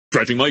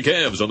Stretching my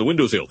calves on the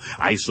windowsill.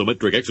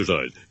 Isometric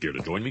exercise. Care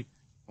to join me?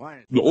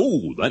 Why?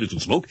 Oh, that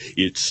isn't smoke.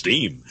 It's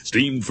steam.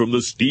 Steam from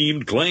the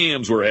steamed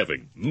clams we're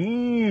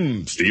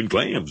having. Steamed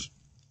clams.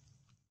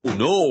 Oh,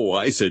 no,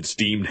 I said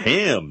steamed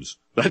hams.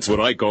 That's what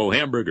I call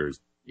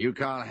hamburgers. You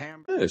call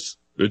ham? Yes,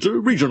 it's a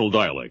regional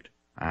dialect.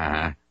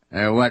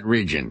 What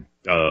region?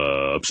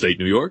 Upstate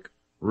New York?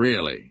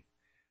 Really?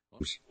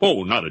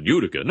 Oh, not in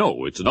Utica.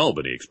 No, it's an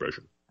Albany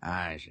expression.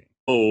 I see.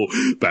 Oh,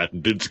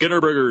 patented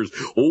Skinner burgers.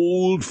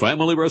 Old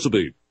family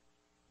recipe.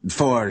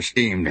 For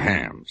steamed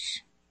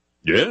hams.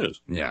 Yes.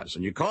 Yes,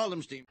 and you call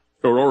them steamed...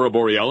 Aurora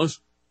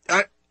Borealis?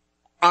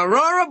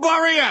 Aurora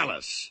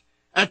Borealis!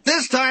 At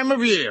this time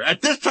of year,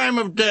 at this time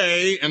of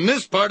day, in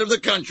this part of the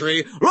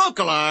country,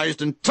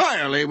 localized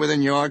entirely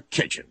within your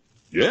kitchen.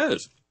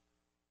 Yes.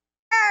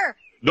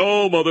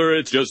 No, Mother,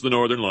 it's just the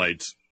Northern Lights.